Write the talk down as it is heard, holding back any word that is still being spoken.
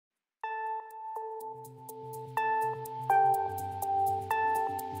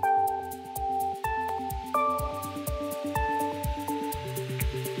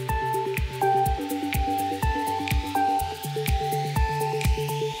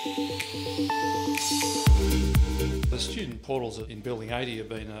student portals in Building 80 have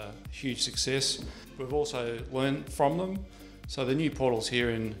been a huge success. We've also learned from them. So the new portals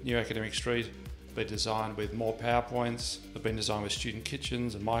here in New Academic Street have been designed with more PowerPoints, they've been designed with student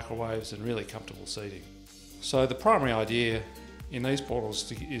kitchens and microwaves and really comfortable seating. So the primary idea in these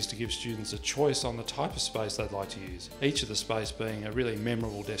portals is to give students a choice on the type of space they'd like to use, each of the space being a really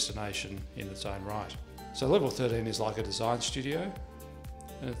memorable destination in its own right. So level 13 is like a design studio.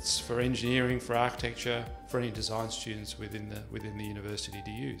 It's for engineering, for architecture, for any design students within the university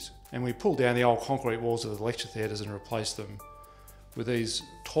to use. And we pulled down the old concrete walls of the lecture theatres and replaced them with these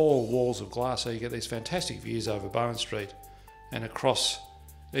tall walls of glass, so you get these fantastic views over Bowen Street and across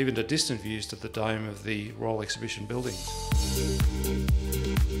even to distant views to the dome of the Royal Exhibition buildings.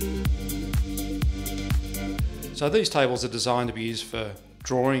 So these tables are designed to be used for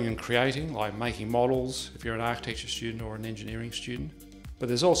drawing and creating, like making models if you're an architecture student or an engineering student. But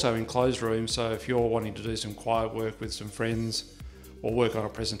there's also enclosed rooms, so if you're wanting to do some quiet work with some friends or work on a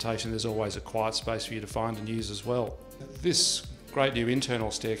presentation, there's always a quiet space for you to find and use as well. This great new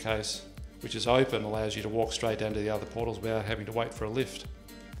internal staircase, which is open, allows you to walk straight down to the other portals without having to wait for a lift.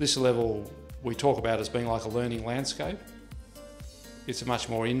 This level we talk about as being like a learning landscape. It's a much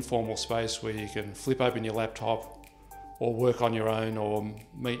more informal space where you can flip open your laptop or work on your own or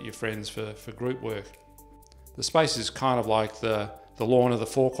meet your friends for group work. The space is kind of like the lawn of the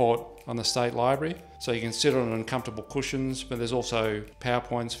forecourt on the State Library, so you can sit on uncomfortable cushions, but there's also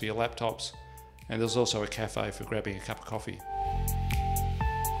PowerPoints for your laptops, and there's also a cafe for grabbing a cup of coffee.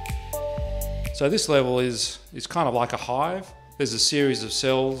 So this level is kind of like a hive. There's a series of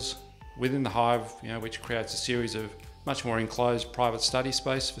cells within the hive, which creates a series of much more enclosed private study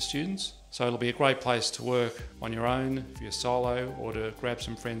space for students. So it'll be a great place to work on your own, if you're solo, or to grab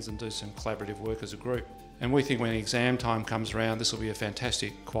some friends and do some collaborative work as a group. And we think when exam time comes around, this will be a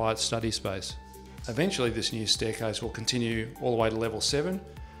fantastic quiet study space. Eventually this new staircase will continue all the way to level 7,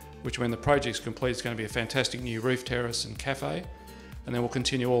 which when the project's complete is going to be a fantastic new roof terrace and cafe. And then we'll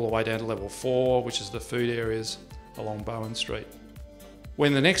continue all the way down to level 4, which is the food areas along Bowen Street.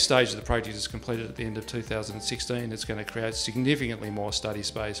 When the next stage of the project is completed at the end of 2016, it's going to create significantly more study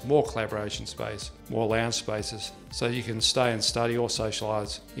space, more collaboration space, more lounge spaces, so you can stay and study or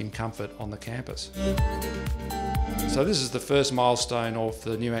socialise in comfort on the campus. So this is the first milestone of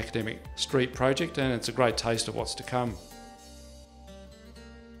the New Academic Street project, and it's a great taste of what's to come.